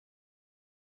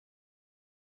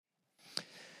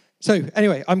So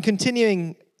anyway, I'm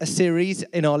continuing a series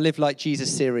in our Live Like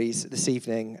Jesus series this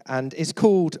evening, and it's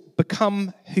called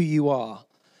Become Who You Are.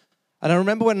 And I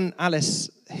remember when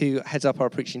Alice, who heads up our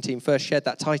preaching team, first shared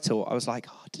that title, I was like,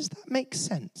 oh, does that make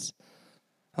sense?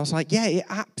 I was like, yeah, it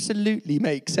absolutely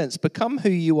makes sense. Become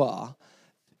Who You Are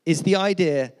is the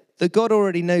idea that God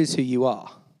already knows who you are,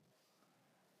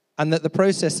 and that the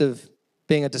process of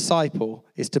being a disciple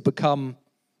is to become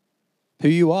who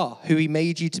you are, who he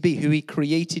made you to be, who he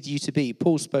created you to be.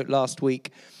 Paul spoke last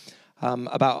week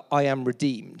about I am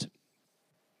redeemed.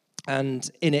 And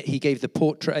in it, he gave the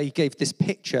portrait, he gave this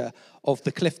picture of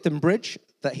the Clifton Bridge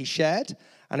that he shared.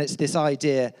 And it's this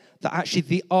idea that actually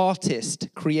the artist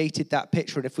created that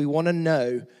picture. And if we want to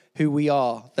know who we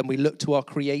are, then we look to our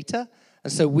creator.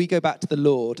 And so we go back to the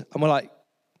Lord and we're like,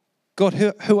 God,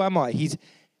 who am I?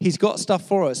 He's got stuff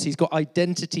for us. He's got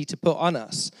identity to put on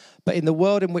us. But in the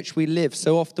world in which we live,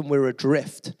 so often we're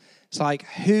adrift. It's like,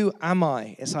 who am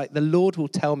I? It's like the Lord will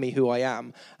tell me who I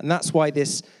am. And that's why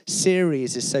this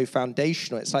series is so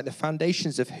foundational. It's like the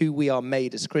foundations of who we are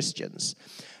made as Christians.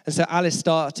 And so Alice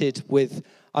started with,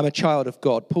 I'm a child of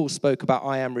God. Paul spoke about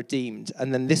I am redeemed.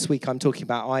 And then this week I'm talking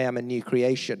about I am a new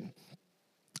creation.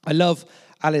 I love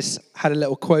Alice had a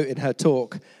little quote in her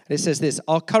talk, and it says this: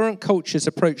 our current culture's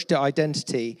approach to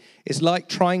identity is like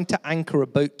trying to anchor a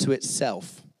boat to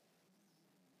itself.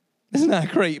 Isn't that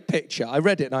a great picture? I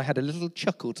read it and I had a little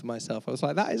chuckle to myself. I was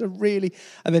like, that is a really...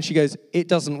 And then she goes, it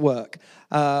doesn't work.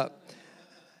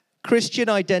 Christian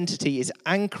identity is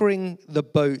anchoring the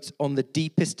boat on the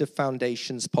deepest of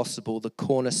foundations possible, the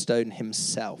cornerstone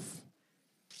himself.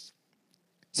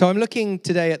 So I'm looking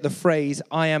today at the phrase,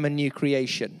 I am a new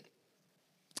creation.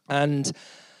 And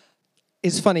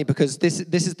it's funny because this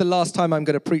is the last time I'm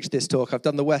going to preach this talk. I've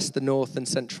done the West, the North, and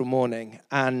Central morning.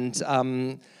 And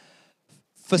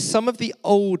for some of the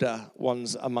older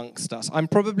ones amongst us, I'm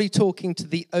probably talking to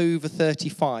the over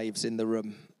 35s in the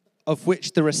room, of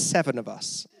which there are 7 of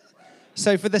us.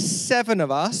 So for the 7 of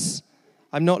us,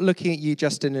 I'm not looking at you,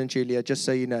 Justin and Julia, just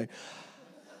so you know.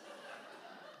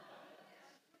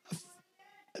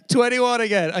 21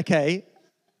 again, okay.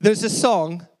 There's a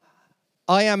song,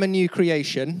 I am a new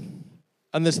creation,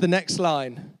 and there's the next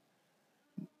line.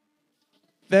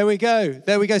 There we go.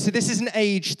 So this is an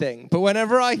age thing, but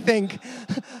whenever I think,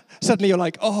 suddenly you're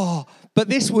like, oh, but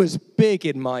this was big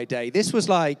in my day. This was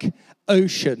like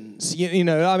Oceans, you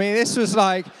know, I mean, this was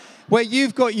like where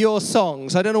you've got your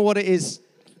songs. I don't know what it is.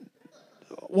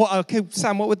 Okay,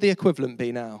 Sam, what would the equivalent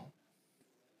be now?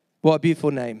 What a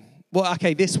beautiful name. Well,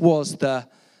 okay, this was the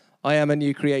I am a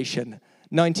new creation,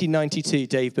 1992,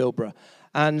 Dave Bilbrough.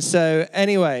 And so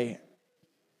anyway,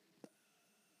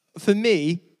 for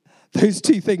me, those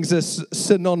two things are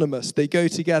synonymous. They go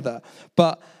together.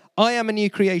 But I am a new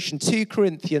creation. 2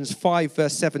 Corinthians 5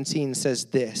 verse 17 says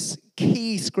this,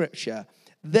 key scripture.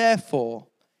 Therefore,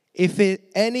 if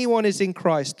anyone is in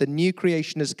Christ, the new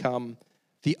creation has come,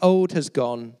 the old has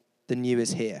gone, the new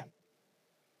is here.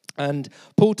 And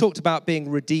Paul talked about being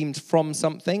redeemed from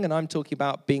something, and I'm talking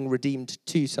about being redeemed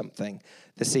to something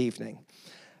this evening.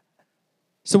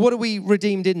 So what are we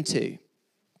redeemed into?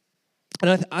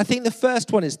 And I think the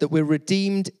first one is that we're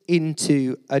redeemed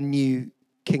into a new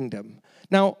kingdom.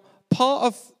 Now, part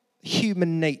of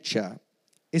human nature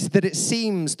is that it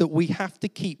seems that we have to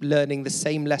keep learning the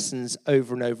same lessons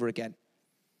over and over again.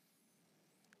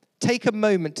 Take a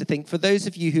moment to think, for those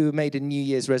of you who have made a New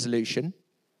Year's resolution,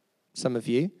 some of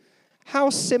you, how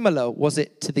similar was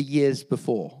it to the years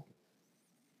before?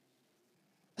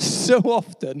 So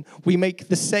often, we make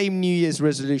the same New Year's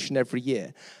resolution every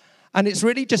year. And it's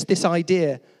really just this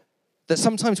idea that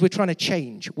sometimes we're trying to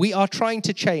change. We are trying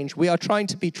to change. We are trying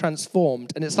to be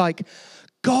transformed. And it's like,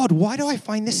 God, why do I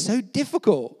find this so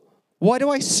difficult? Why do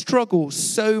I struggle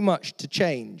so much to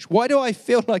change? Why do I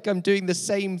feel like I'm doing the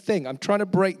same thing? I'm trying to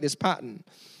break this pattern.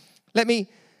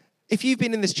 If you've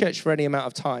been in this church for any amount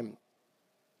of time,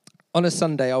 on a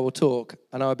Sunday I will talk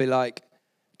and I'll be like,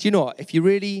 do you know what? If you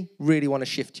really, really want to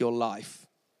shift your life,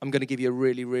 I'm going to give you a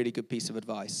really, really good piece of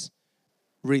advice.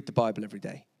 Read the Bible every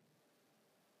day.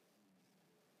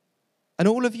 And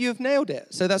all of you have nailed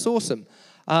it, so that's awesome.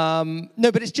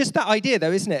 No, but it's just that idea,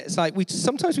 though, isn't it? It's like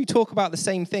sometimes we talk about the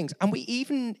same things, and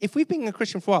if we've been a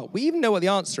Christian for a while, we even know what the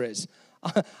answer is.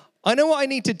 I know what I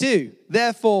need to do,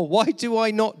 therefore, why do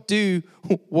I not do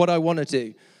what I want to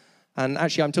do? And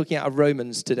actually, I'm talking out of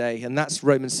Romans today, and that's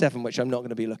Romans 7, which I'm not going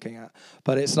to be looking at.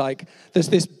 But it's like, there's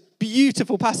this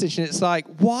beautiful passage, and it's like,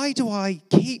 why do I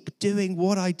keep doing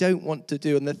what I don't want to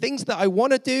do? And the things that I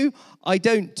want to do, I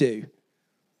don't do.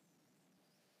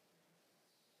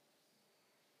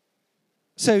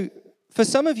 So for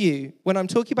some of you, when I'm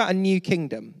talking about a new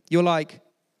kingdom, you're like,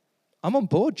 I'm on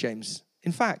board, James.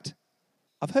 In fact,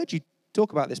 I've heard you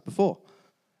talk about this before.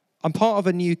 I'm part of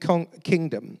a new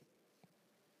kingdom.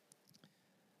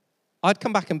 I'd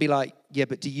come back and be like, yeah,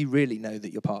 but do you really know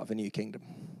that you're part of a new kingdom?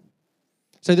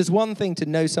 So there's one thing to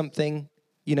know something,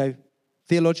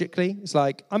 theologically. It's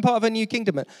like, I'm part of a new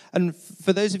kingdom. And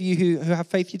for those of you who have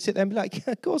faith, you'd sit there and be like,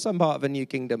 yeah, of course I'm part of a new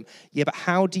kingdom. Yeah, but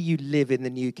how do you live in the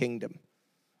new kingdom?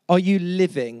 Are you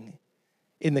living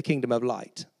in the kingdom of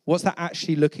light? What's that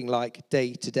actually looking like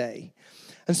day to day?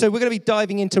 And so we're going to be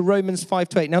diving into Romans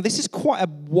 5-8. Now, this is quite a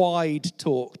wide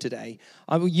talk today.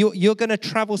 You're going to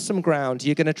travel some ground.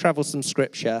 You're going to travel some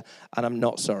scripture, and I'm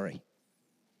not sorry.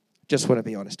 Just want to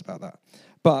be honest about that.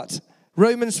 But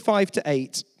Romans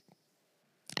 5-8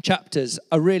 chapters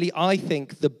are really, I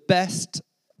think, the best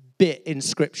bit in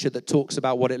scripture that talks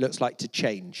about what it looks like to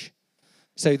change.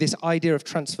 So this idea of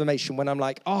transformation, when I'm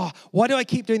like, why do I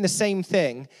keep doing the same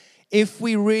thing? If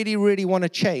we really, really want to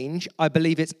change, I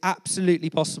believe it's absolutely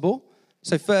possible.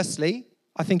 So firstly,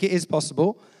 I think it is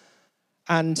possible.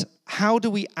 And how do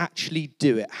we actually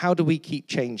do it? How do we keep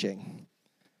changing?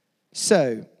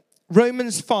 So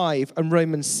Romans 5 and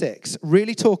Romans 6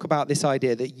 really talk about this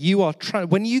idea that you are,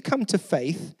 when you come to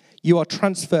faith, you are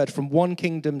transferred from one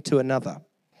kingdom to another.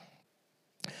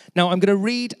 Now, I'm going to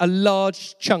read a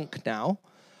large chunk now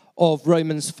of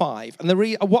Romans 5. And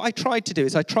what I tried to do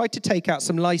is I tried to take out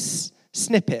some nice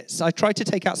snippets. I tried to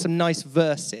take out some nice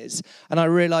verses. And I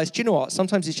realized, you know what?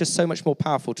 Sometimes it's just so much more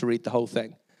powerful to read the whole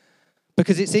thing.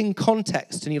 Because it's in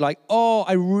context and you're like,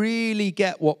 I really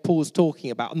get what Paul's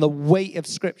talking about and the weight of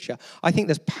Scripture. I think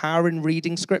there's power in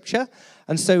reading Scripture.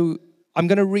 And so I'm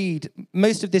going to read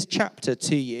most of this chapter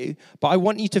to you, but I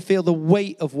want you to feel the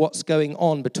weight of what's going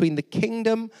on between the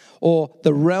kingdom or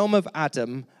the realm of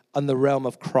Adam and the realm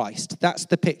of Christ. That's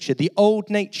the picture. The old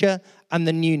nature and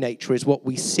the new nature is what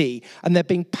we see. And they're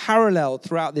being paralleled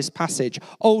throughout this passage.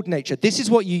 Old nature, this is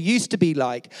what you used to be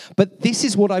like, but this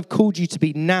is what I've called you to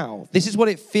be now. This is what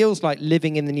it feels like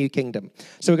living in the new kingdom.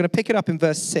 So we're going to pick it up in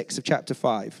verse 6 of chapter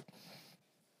 5.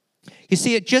 You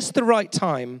see, at just the right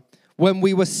time, when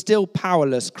we were still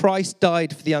powerless, Christ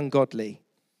died for the ungodly.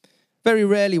 Very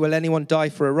rarely will anyone die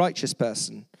for a righteous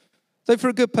person. Though for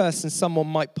a good person, someone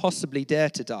might possibly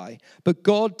dare to die. But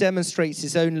God demonstrates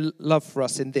his own love for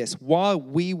us in this. While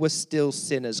we were still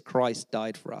sinners, Christ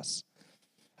died for us.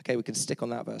 Okay, we can stick on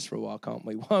that verse for a while, can't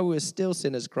we? While we were still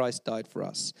sinners, Christ died for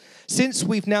us. Since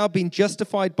we've now been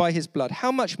justified by his blood,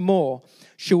 how much more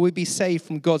shall we be saved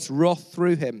from God's wrath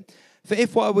through him? For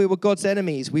if while we were God's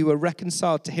enemies, we were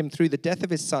reconciled to him through the death of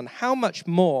his son, how much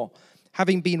more,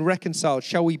 having been reconciled,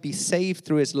 shall we be saved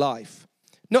through his life?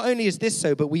 Not only is this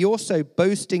so, but we also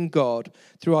boast in God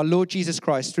through our Lord Jesus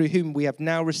Christ, through whom we have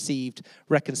now received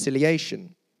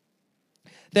reconciliation.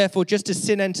 Therefore, just as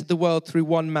sin entered the world through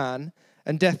one man,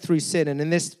 and death through sin, and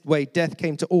in this way death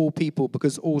came to all people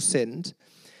because all sinned.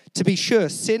 To be sure,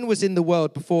 sin was in the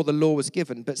world before the law was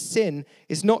given, but sin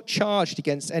is not charged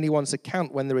against anyone's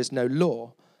account when there is no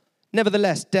law.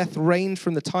 Nevertheless, death reigned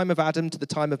from the time of Adam to the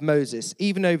time of Moses,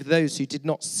 even over those who did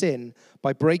not sin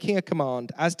by breaking a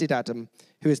command, as did Adam,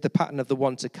 who is the pattern of the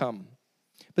one to come.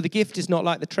 But the gift is not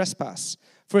like the trespass.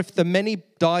 For if the many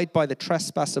died by the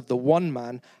trespass of the one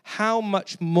man, how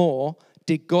much more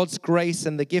did God's grace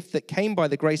and the gift that came by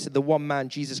the grace of the one man,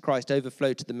 Jesus Christ,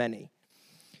 overflow to the many?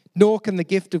 Nor can the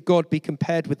gift of God be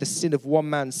compared with the sin of one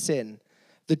man's sin.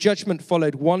 The judgment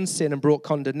followed one sin and brought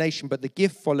condemnation, but the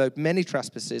gift followed many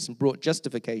trespasses and brought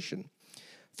justification.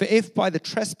 For if by the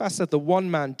trespass of the one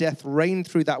man death reigned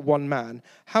through that one man,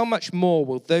 how much more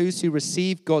will those who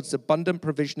receive God's abundant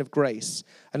provision of grace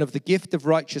and of the gift of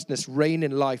righteousness reign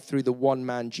in life through the one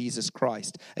man, Jesus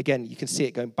Christ? Again, you can see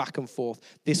it going back and forth.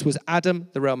 This was Adam,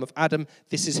 the realm of Adam.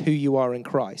 This is who you are in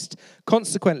Christ.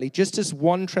 Consequently, just as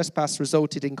one trespass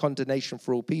resulted in condemnation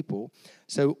for all people,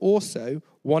 so also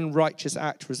one righteous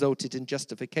act resulted in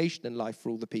justification in life for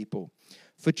all the people.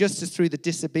 For just as through the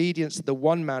disobedience of the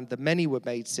one man, the many were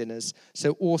made sinners,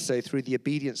 so also through the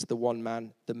obedience of the one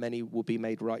man, the many will be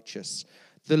made righteous.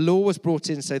 The law was brought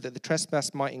in so that the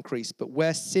trespass might increase, but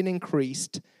where sin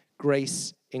increased,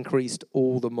 grace increased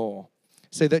all the more.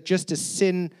 So that just as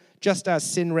sin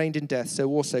reigned in death, so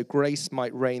also grace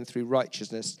might reign through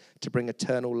righteousness to bring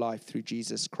eternal life through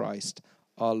Jesus Christ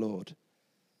our Lord.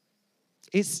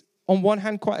 It's on one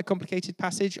hand, quite a complicated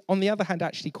passage. On the other hand,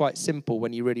 actually quite simple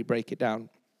when you really break it down.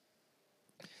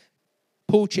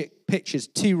 Paul pictures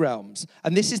two realms,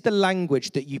 and this is the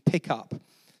language that you pick up.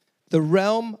 The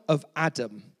realm of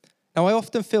Adam. Now, I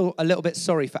often feel a little bit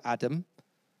sorry for Adam,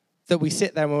 that we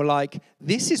sit there and we're like,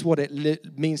 this is what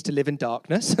it means to live in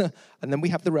darkness. And then we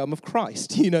have the realm of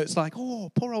Christ. You know, it's like,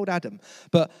 oh, poor old Adam.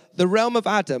 But the realm of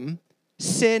Adam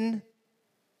sin,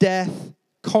 death,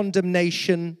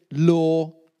 condemnation,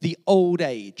 law, the old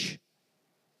age.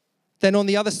 Then on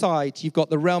the other side, you've got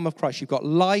the realm of Christ. You've got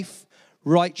life,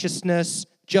 righteousness,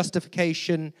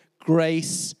 justification,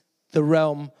 grace, the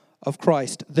realm of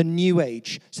Christ, the new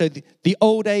age. So the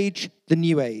old age, the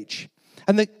new age.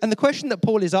 And the question that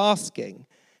Paul is asking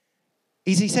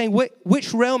is he's saying,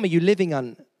 which realm are you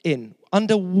living in?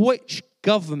 Under which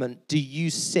government do you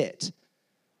sit?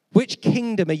 Which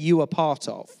kingdom are you a part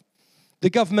of? The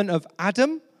government of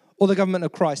Adam or the government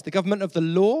of Christ? The government of the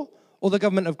law or the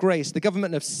government of grace? The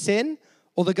government of sin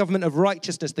or the government of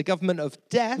righteousness? The government of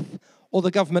death or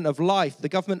the government of life? The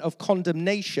government of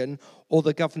condemnation or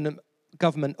the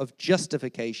government of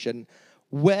justification?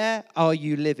 Where are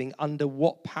you living? Under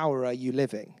what power are you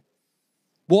living?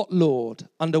 What Lord,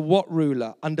 under what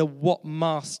ruler, under what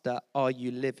master are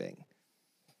you living?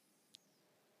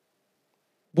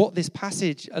 What this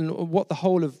passage and what the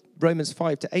whole of Romans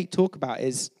 5-8 talk about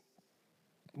is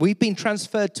we've been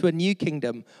transferred to a new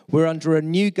kingdom. We're under a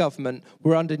new government.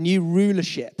 We're under new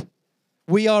rulership.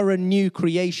 We are a new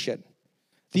creation.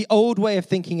 The old way of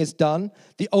thinking is done.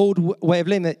 The old way of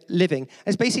living.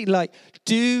 It's basically like,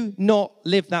 do not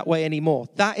live that way anymore.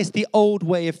 That is the old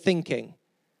way of thinking.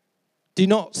 Do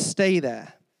not stay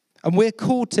there. And we're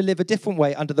called to live a different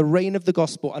way under the reign of the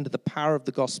gospel, under the power of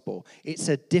the gospel. It's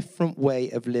a different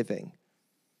way of living.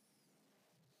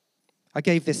 I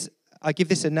give this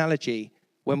analogy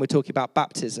when we're talking about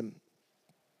baptism.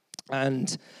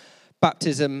 And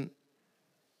baptism,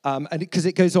 and because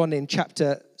it goes on in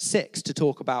chapter 6 to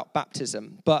talk about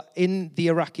baptism. But in the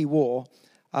Iraqi war,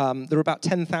 there were about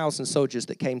 10,000 soldiers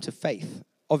that came to faith.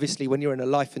 Obviously, when you're in a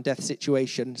life and death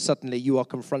situation, suddenly you are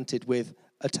confronted with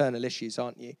eternal issues,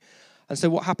 aren't you? And so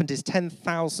what happened is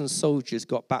 10,000 soldiers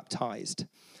got baptized.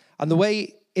 And the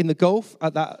way in the Gulf,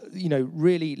 at that,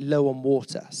 really low on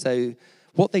water. So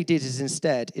what they did is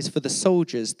instead, is for the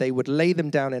soldiers, they would lay them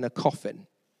down in a coffin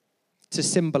to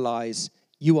symbolize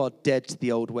you are dead to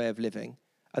the old way of living.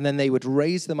 And then they would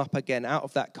raise them up again out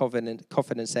of that coffin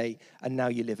and say, and now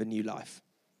you live a new life.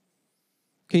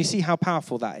 Can you see how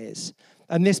powerful that is?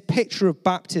 And this picture of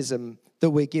baptism that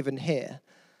we're given here,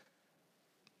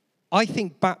 I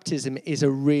think baptism is a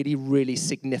really, really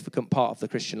significant part of the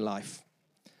Christian life.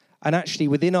 And actually,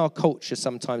 within our culture,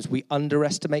 sometimes we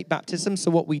underestimate baptism. So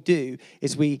what we do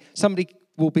is somebody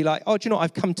will be like, oh, do you know what?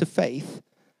 I've come to faith.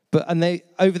 And they,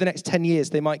 over the next 10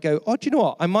 years, they might go, oh, do you know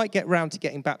what? I might get round to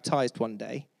getting baptized one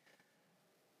day.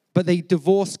 But they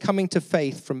divorce coming to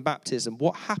faith from baptism.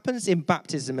 What happens in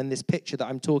baptism in this picture that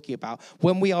I'm talking about,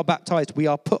 when we are baptized, we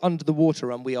are put under the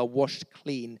water and we are washed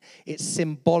clean. It's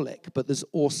symbolic, but there's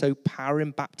also power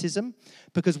in baptism.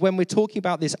 Because when we're talking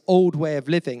about this old way of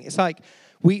living, it's like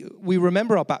we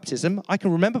remember our baptism. I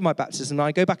can remember my baptism and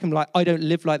I go back and I'm like, I don't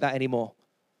live like that anymore.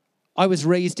 I was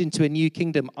raised into a new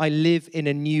kingdom. I live in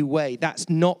a new way. That's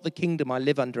not the kingdom I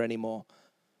live under anymore.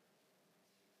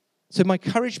 So my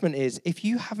encouragement is, if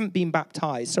you haven't been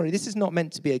baptized, this is not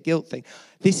meant to be a guilt thing.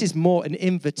 This is more an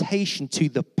invitation to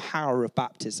the power of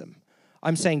baptism.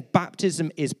 I'm saying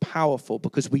baptism is powerful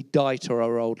because we die to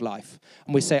our old life.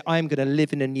 And we say, I am going to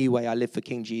live in a new way. I live for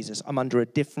King Jesus. I'm under a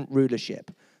different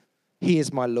rulership. He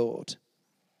is my Lord.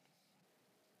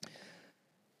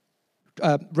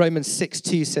 Romans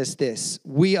 6:2 says this,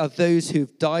 we are those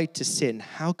who've died to sin.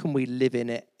 How can we live in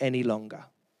it any longer?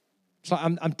 It's like,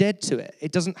 I'm dead to it.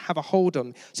 It doesn't have a hold on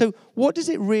me. So what does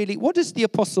the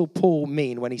Apostle Paul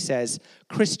mean when he says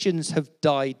Christians have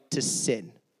died to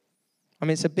sin? I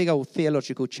mean, it's a big old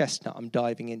theological chestnut I'm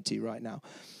diving into right now.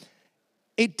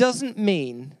 It doesn't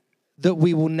mean that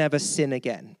we will never sin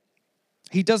again.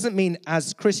 He doesn't mean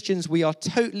as Christians we are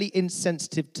totally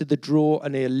insensitive to the draw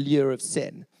and the allure of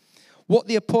sin. What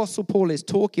the Apostle Paul is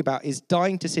talking about is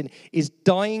dying to sin, is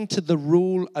dying to the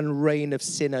rule and reign of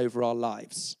sin over our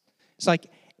lives. It's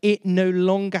like, it no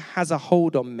longer has a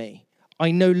hold on me. I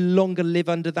no longer live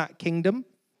under that kingdom.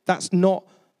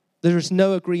 There is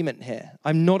no agreement here.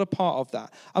 I'm not a part of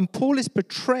that. And Paul is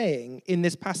portraying in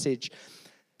this passage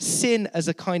sin as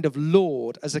a kind of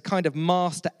lord, as a kind of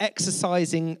master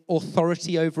exercising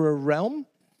authority over a realm.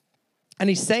 And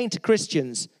he's saying to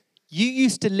Christians, you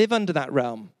used to live under that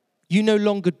realm. You no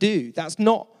longer do. That's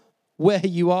not where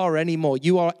you are anymore.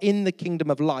 You are in the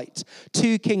kingdom of light.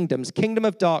 Two kingdoms, kingdom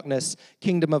of darkness,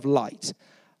 kingdom of light.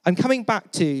 And coming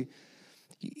back to,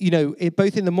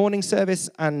 both in the morning service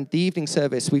and the evening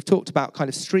service, we've talked about kind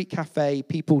of street cafe,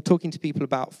 people talking to people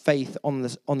about faith on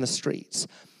the streets.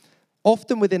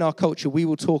 Often within our culture, we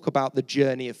will talk about the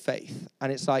journey of faith.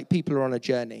 And it's like people are on a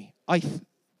journey.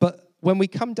 But when we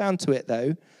come down to it,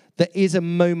 though, there is a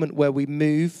moment where we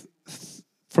move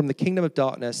from the kingdom of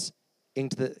darkness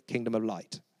into the kingdom of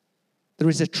light. There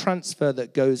is a transfer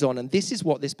that goes on. And this is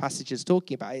what this passage is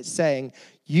talking about. It's saying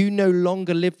you no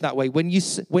longer live that way. When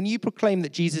you proclaim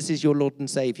that Jesus is your Lord and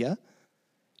Savior,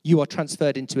 you are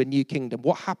transferred into a new kingdom.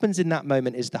 What happens in that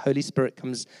moment is the Holy Spirit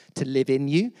comes to live in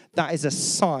you. That is a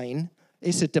sign.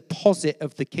 It's a deposit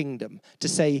of the kingdom to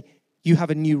say you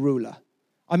have a new ruler.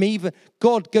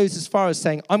 God goes as far as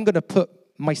saying, I'm going to put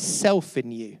myself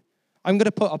in you. I'm going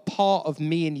to put a part of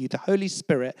me in you, the Holy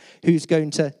Spirit, who's going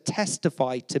to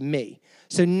testify to me.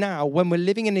 So now, when we're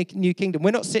living in a new kingdom, we're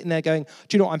not sitting there going,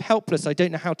 do you know what, I'm helpless, I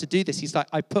don't know how to do this. He's like,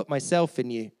 I put myself in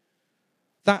you.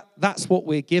 That's what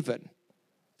we're given.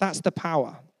 That's the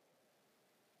power.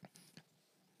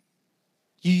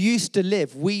 We used to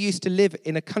live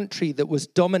in a country that was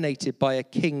dominated by a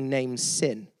king named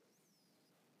sin.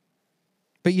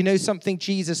 But you know something?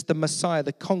 Jesus, the Messiah,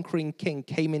 the conquering king,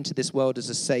 came into this world as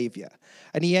a savior.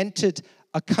 And he entered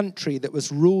a country that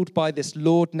was ruled by this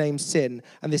Lord named Sin.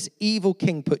 And this evil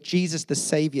king put Jesus, the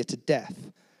savior, to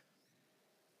death.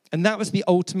 And that was the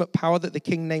ultimate power that the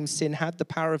king named Sin had, the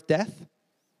power of death.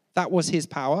 That was his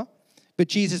power. But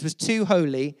Jesus was too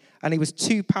holy and he was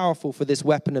too powerful for this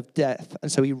weapon of death.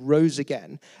 And so he rose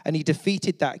again and he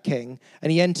defeated that king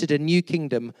and he entered a new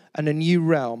kingdom and a new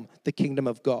realm, the kingdom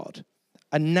of God.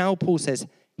 And now Paul says,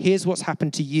 here's what's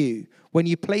happened to you. When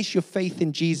you place your faith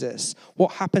in Jesus,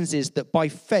 what happens is that by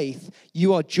faith,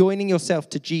 you are joining yourself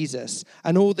to Jesus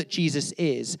and all that Jesus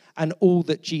is and all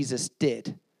that Jesus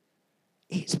did.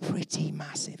 It's pretty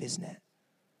massive, isn't it?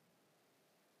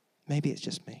 Maybe it's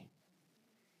just me.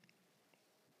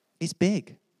 It's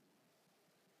big.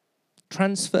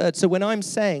 Transferred. So when I'm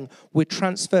saying we're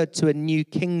transferred to a new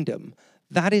kingdom,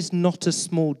 that is not a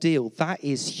small deal. That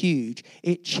is huge.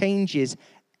 It changes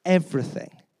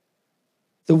everything.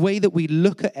 The way that we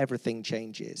look at everything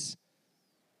changes.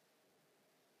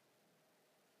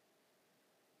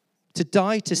 To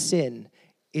die to sin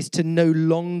is to no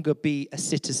longer be a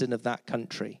citizen of that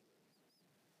country.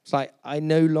 It's like, I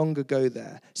no longer go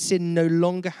there. Sin no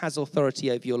longer has authority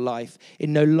over your life. It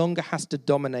no longer has to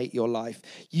dominate your life.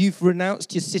 You've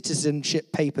renounced your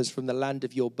citizenship papers from the land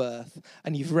of your birth,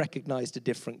 and you've recognized a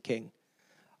different king.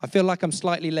 I feel like I'm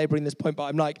slightly laboring this point, but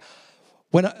I'm like,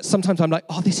 sometimes I'm like,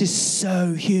 oh, this is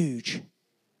so huge.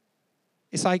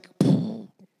 It's like,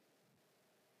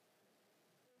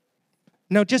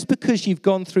 now just because you've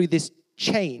gone through this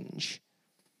change,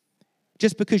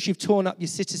 just because you've torn up your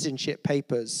citizenship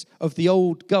papers of the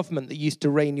old government that used to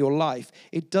reign your life,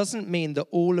 it doesn't mean that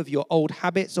all of your old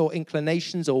habits or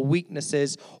inclinations or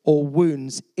weaknesses or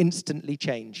wounds instantly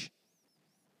change.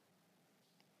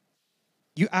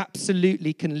 You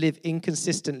absolutely can live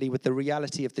inconsistently with the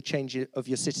reality of the change of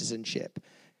your citizenship.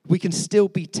 We can still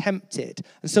be tempted.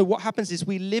 And so what happens is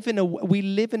we live in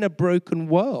a broken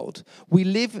world. We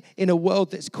live in a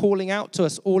world that's calling out to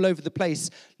us all over the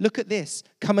place. Look at this.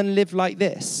 Come and live like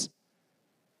this.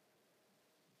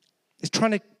 It's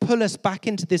trying to pull us back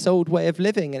into this old way of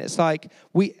living. And it's like,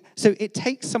 so it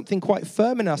takes something quite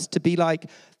firm in us to be like,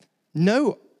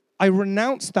 no, I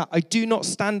renounce that. I do not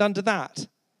stand under that.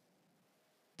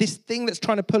 This thing that's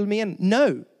trying to pull me in,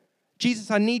 no.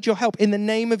 Jesus, I need your help. In the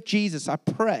name of Jesus, I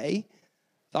pray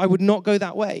that I would not go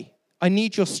that way. I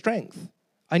need your strength.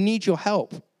 I need your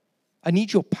help. I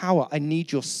need your power. I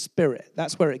need your spirit.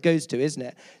 That's where it goes to, isn't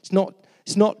it? It's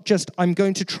not just I'm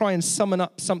going to try and summon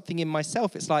up something in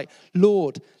myself. It's like,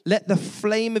 Lord, let the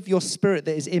flame of your spirit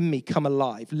that is in me come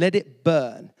alive. Let it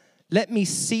burn. Let me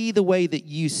see the way that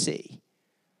you see.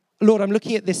 Lord, I'm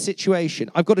looking at this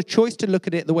situation. I've got a choice to look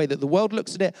at it the way that the world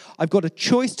looks at it. I've got a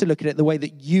choice to look at it the way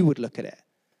that you would look at it.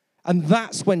 And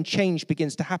that's when change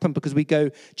begins to happen because we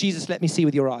go, Jesus, let me see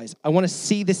with your eyes. I want to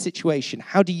see this situation.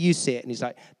 How do you see it? And he's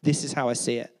like, this is how I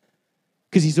see it.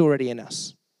 Because he's already in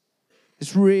us.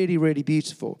 It's really, really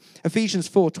beautiful. Ephesians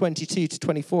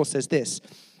 4:22-24 says this.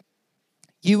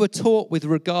 You were taught with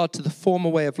regard to the former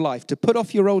way of life to put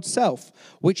off your old self,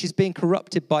 which is being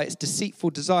corrupted by its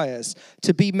deceitful desires,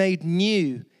 to be made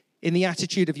new in the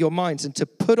attitude of your minds, and to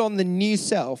put on the new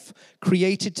self,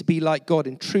 created to be like God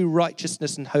in true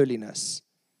righteousness and holiness.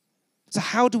 So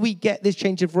how do we get this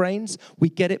change of reins? We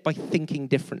get it by thinking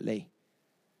differently.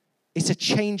 It's a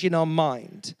change in our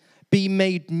mind. Be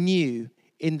made new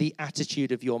in the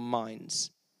attitude of your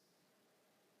minds.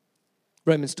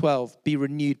 Romans 12, be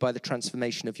renewed by the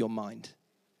transformation of your mind.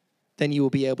 Then you will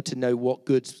be able to know what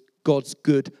God's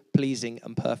good, pleasing,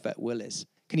 and perfect will is.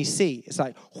 Can you see? It's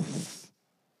like,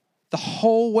 the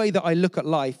whole way that I look at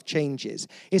life changes.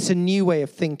 It's a new way of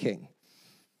thinking.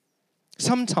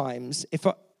 Sometimes,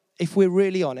 if we're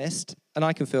really honest, and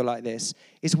I can feel like this,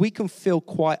 is we can feel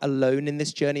quite alone in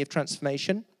this journey of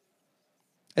transformation.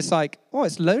 It's like, oh,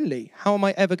 it's lonely. How am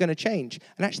I ever going to change?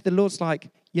 And actually the Lord's like,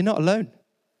 you're not alone.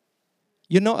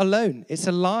 You're not alone. It's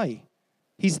a lie.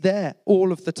 He's there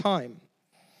all of the time.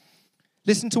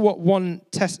 Listen to what one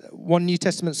New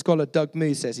Testament scholar, Doug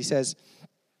Moo, says. He says,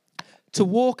 to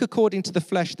walk according to the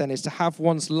flesh, then, is to have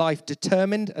one's life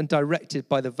determined and directed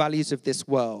by the values of this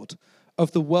world,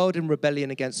 of the world in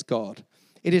rebellion against God.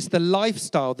 It is the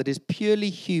lifestyle that is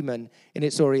purely human in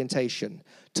its orientation.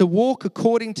 To walk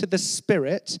according to the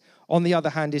Spirit, on the other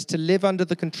hand, is to live under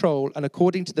the control and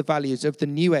according to the values of the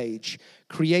new age,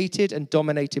 created and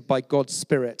dominated by God's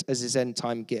Spirit as his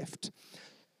end-time gift.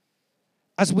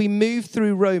 As we move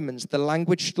through Romans, the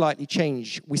language slightly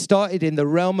changed. We started in the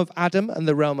realm of Adam and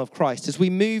the realm of Christ. As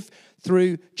we move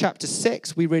through chapter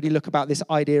 6, we really look about this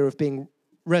idea of being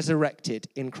resurrected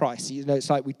in Christ. You know,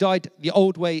 it's like we died the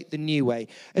old way, the new way.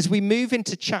 As we move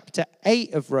into chapter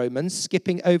 8 of Romans,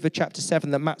 skipping over chapter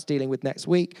 7 that Matt's dealing with next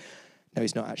week. No,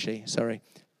 he's not actually, sorry.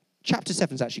 Chapter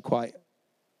 7 is actually quite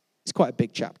a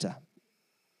big chapter.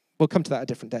 We'll come to that a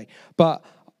different day. But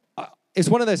it's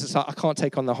one of those that's like, I can't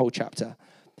take on the whole chapter.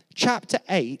 Chapter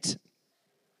 8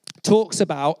 talks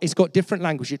about, it's got different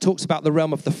language. It talks about the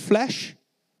realm of the flesh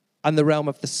and the realm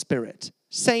of the spirit.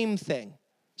 Same thing,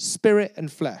 spirit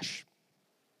and flesh.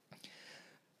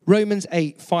 Romans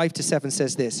 8, 5-7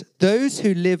 says this, those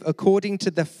who live according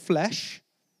to the flesh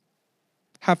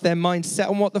have their mind set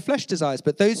on what the flesh desires,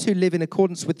 but those who live in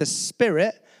accordance with the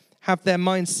Spirit have their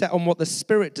mind set on what the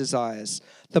Spirit desires.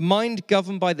 The mind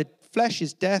governed by the flesh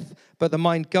is death, but the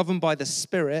mind governed by the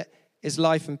Spirit is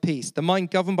life and peace. The mind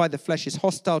governed by the flesh is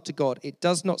hostile to God. It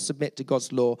does not submit to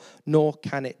God's law, nor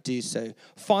can it do so.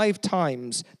 5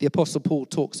 times the Apostle Paul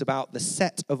talks about the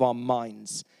set of our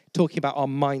minds, talking about our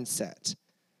mindset,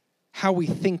 how we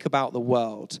think about the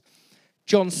world.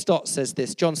 John Stott says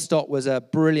this. John Stott was a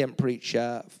brilliant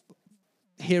preacher,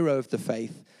 hero of the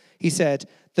faith. He said,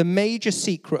 the major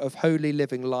secret of holy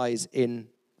living lies in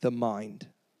the mind.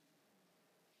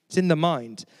 It's in the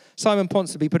mind. Simon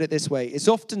Ponsonby put it this way. It's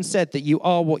often said that you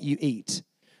are what you eat,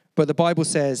 but the Bible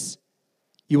says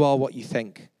you are what you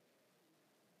think.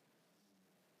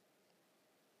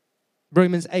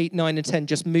 Romans 8, 9, and 10,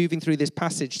 just moving through this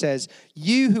passage, says,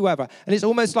 you, whoever, and it's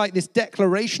almost like this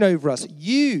declaration over us,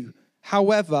 you,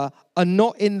 however, are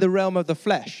not in the realm of the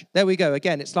flesh. There we go.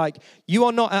 Again, it's like you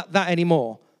are not at that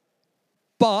anymore.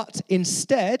 But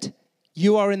instead,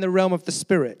 you are in the realm of the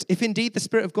Spirit. If indeed the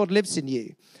Spirit of God lives in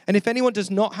you. And if anyone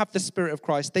does not have the Spirit of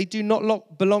Christ, they do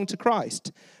not belong to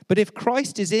Christ. But if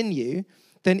Christ is in you,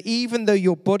 then even though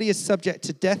your body is subject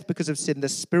to death because of sin, the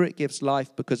Spirit gives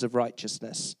life because of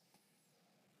righteousness.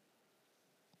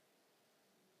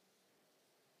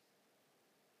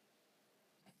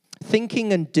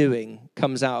 Thinking and doing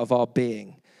comes out of our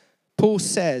being. Paul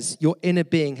says your inner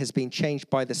being has been changed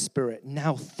by the Spirit.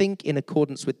 Now think in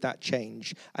accordance with that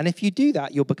change. And if you do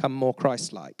that, you'll become more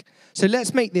Christ-like. So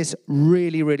let's make this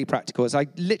really, really practical. As I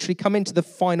literally come into the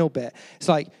final bit, it's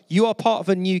like you are part of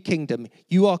a new kingdom.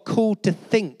 You are called to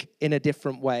think in a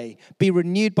different way. Be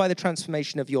renewed by the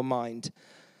transformation of your mind.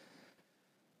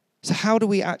 So how do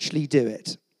we actually do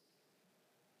it?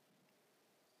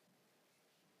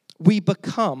 We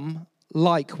become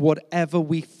like whatever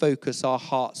we focus our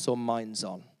hearts or minds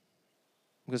on.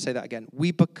 I'm going to say that again.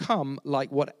 We become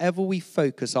like whatever we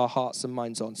focus our hearts and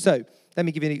minds on. So let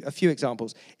me give you a few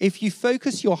examples. If you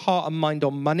focus your heart and mind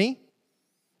on money,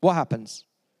 what happens?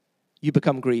 You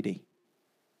become greedy.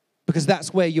 Because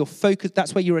that's where your focus,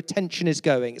 that's where your attention is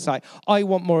going. It's like, I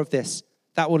want more of this.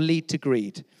 That will lead to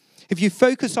greed. If you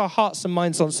focus our hearts and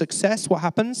minds on success, what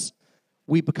happens?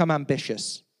 We become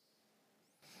ambitious.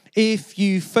 If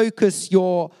you focus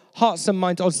your hearts and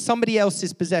minds on somebody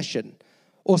else's possession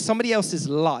or somebody else's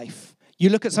life, you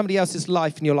look at somebody else's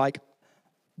life and you're like,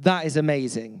 that is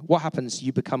amazing. What happens?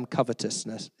 You become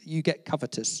covetousness. You get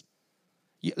covetous.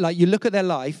 You look at their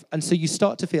life and so you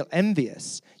start to feel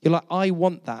envious. You're like, I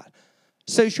want that.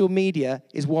 Social media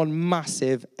is one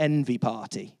massive envy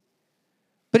party.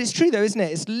 But it's true though, isn't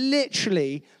it? It's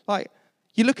literally like,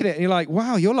 you look at it and you're like,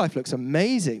 wow, your life looks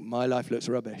amazing. My life looks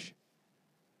rubbish.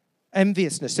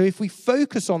 Enviousness. So if we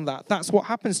focus on that, that's what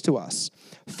happens to us.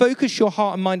 Focus your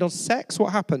heart and mind on sex,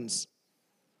 what happens?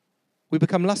 We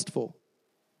become lustful.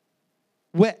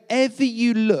 Wherever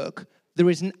you look, there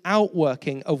is an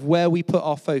outworking of where we put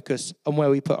our focus and where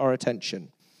we put our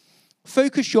attention.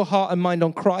 Focus your heart and mind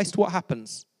on Christ, what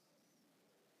happens?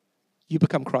 You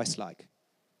become Christ-like.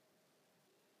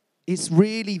 It's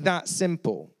really that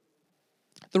simple.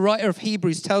 The writer of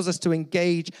Hebrews tells us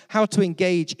how to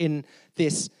engage in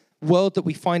this world that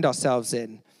we find ourselves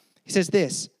in. He says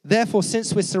this, therefore,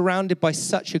 since we're surrounded by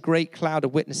such a great cloud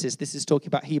of witnesses, this is talking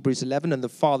about Hebrews 11 and the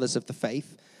fathers of the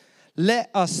faith,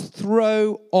 let us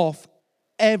throw off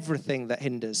everything that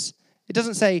hinders. It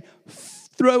doesn't say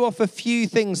throw off a few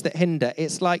things that hinder.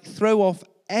 It's like throw off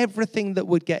everything that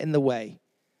would get in the way.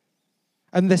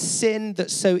 And the sin that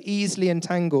so easily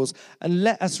entangles, and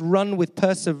let us run with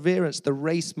perseverance the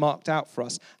race marked out for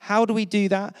us. How do we do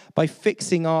that? By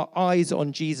fixing our eyes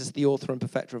on Jesus, the author and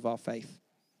perfecter of our faith.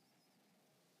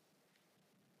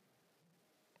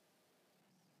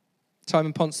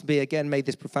 Simon Ponsonby again made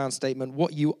this profound statement,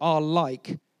 what you are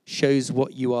like shows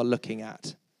what you are looking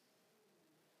at.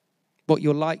 What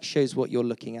you're like shows what you're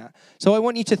looking at. So I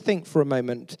want you to think for a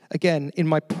moment, again, in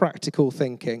my practical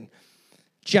thinking,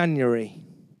 January,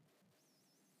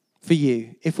 for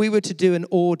you, if we were to do an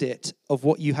audit of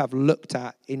what you have looked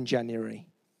at in January.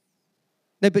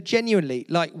 No, but genuinely,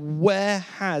 like where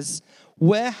has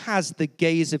the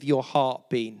gaze of your heart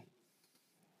been?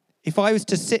 If I was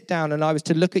to sit down and I was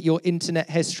to look at your internet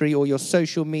history or your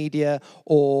social media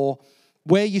or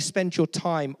where you spend your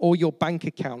time or your bank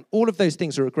account, all of those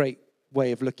things are a great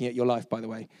way of looking at your life, by the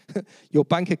way. Your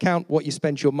bank account, what you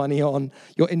spend your money on,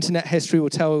 your internet history will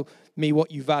tell me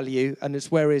what you value, and it's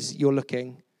where is you're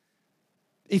looking.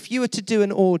 If you were to do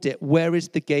an audit, where is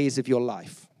the gaze of your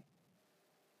life?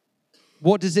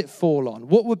 What does it fall on?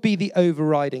 What would be the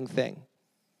overriding thing?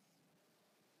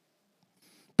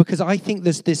 Because I think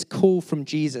there's this call from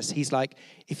Jesus. He's like,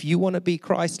 if you want to be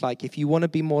Christ-like, if you want to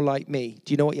be more like me,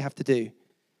 do you know what you have to do?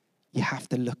 You have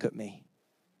to look at me.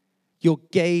 Your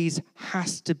gaze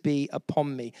has to be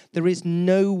upon me. There is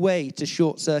no way to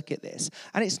short-circuit this.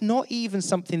 And it's not even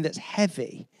something that's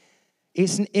heavy.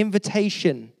 It's an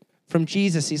invitation from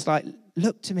Jesus. He's like,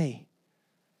 look to me.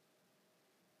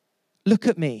 Look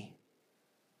at me.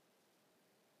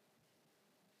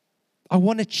 I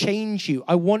want to change you.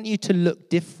 I want you to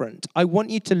look different. I want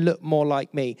you to look more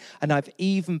like me. And I've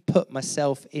even put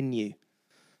myself in you.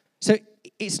 So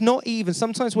it's not even,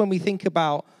 sometimes when we think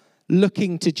about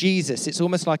looking to Jesus, it's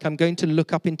almost like I'm going to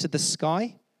look up into the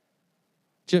sky.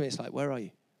 Do you know what I mean? It's like, where are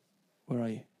you? Where are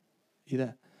you? You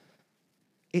there?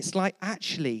 It's like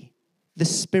actually the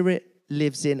Spirit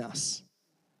lives in us.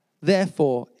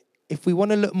 Therefore, if we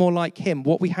want to look more like him,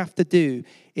 what we have to do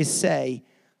is say,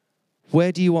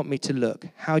 where do you want me to look?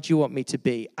 How do you want me to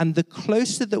be? And the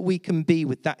closer that we can be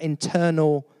with that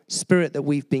internal spirit that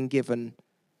we've been given,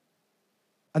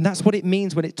 and that's what it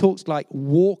means when it talks like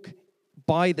walk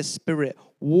by the Spirit,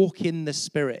 walk in the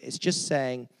Spirit. It's just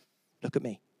saying, look at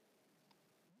me.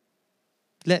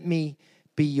 Let me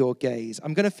be your gaze.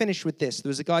 I'm going to finish with this. There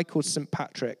was a guy called St.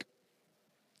 Patrick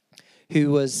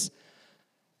who was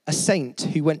a saint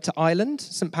who went to Ireland,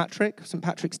 St.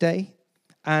 Patrick's Day,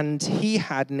 and he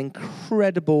had an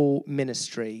incredible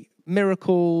ministry,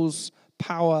 miracles,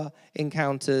 power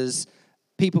encounters.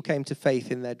 People came to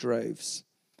faith in their droves.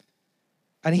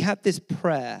 And he had this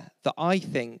prayer that I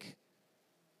think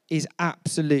is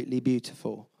absolutely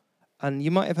beautiful. And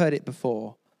you might have heard it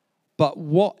before. But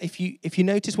what if you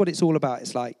notice what it's all about,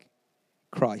 it's like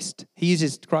Christ. He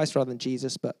uses Christ rather than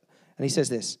Jesus, and he says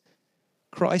this,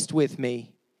 Christ with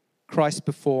me, Christ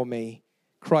before me,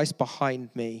 Christ behind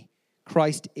me,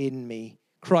 Christ in me,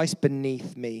 Christ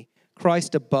beneath me,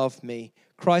 Christ above me,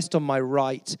 Christ on my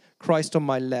right, Christ on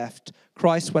my left,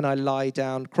 Christ when I lie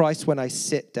down, Christ when I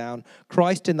sit down,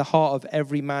 Christ in the heart of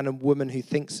every man and woman who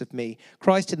thinks of me,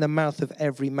 Christ in the mouth of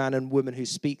every man and woman who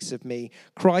speaks of me,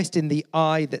 Christ in the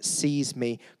eye that sees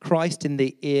me, Christ in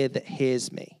the ear that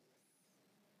hears me.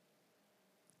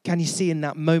 Can you see in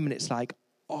that moment, it's like,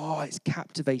 oh, it's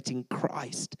captivating.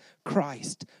 Christ,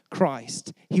 Christ,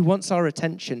 Christ. He wants our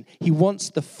attention. He wants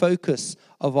the focus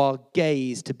of our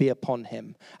gaze to be upon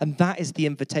him. And that is the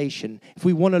invitation. If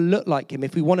we want to look like him,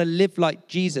 if we want to live like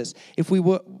Jesus, if we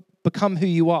become who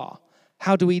you are,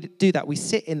 how do we do that? We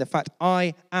sit in the fact,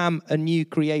 I am a new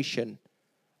creation.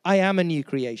 I am a new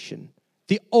creation.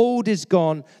 The old is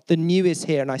gone, the new is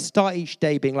here. And I start each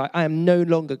day being like, I am no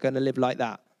longer going to live like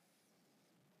that.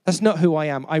 That's not who I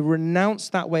am. I renounce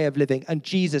that way of living. And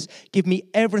Jesus, give me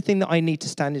everything that I need to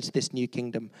stand into this new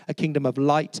kingdom. A kingdom of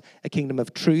light, a kingdom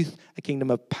of truth, a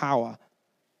kingdom of power.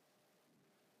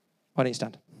 Why don't you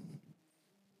stand?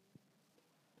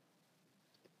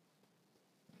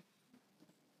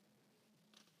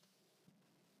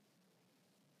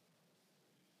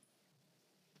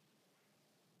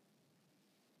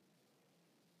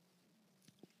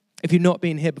 If you've not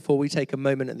been here before, we take a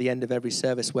moment at the end of every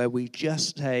service where we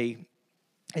just say,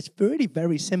 it's really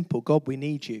very simple. God, we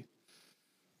need you.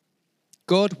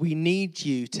 God, we need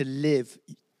you to live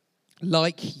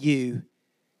like you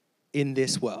in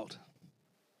this world.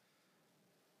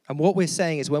 And what we're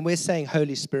saying is when we're saying,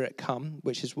 Holy Spirit, come,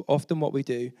 which is often what we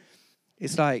do,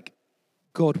 it's like,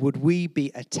 God, would we be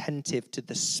attentive to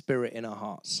the Spirit in our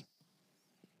hearts?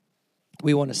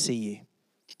 We want to see you.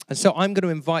 And so I'm going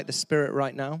to invite the Spirit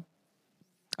right now.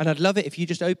 And I'd love it if you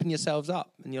just open yourselves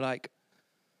up and you're like,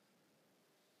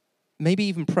 maybe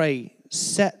even pray,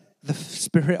 set the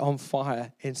Spirit on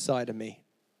fire inside of me.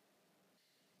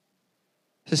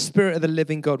 The Spirit of the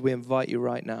living God, we invite you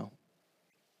right now.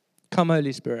 Come,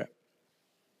 Holy Spirit.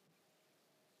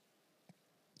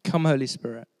 Come, Holy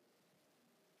Spirit.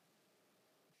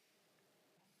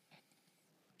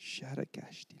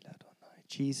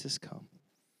 Jesus, come.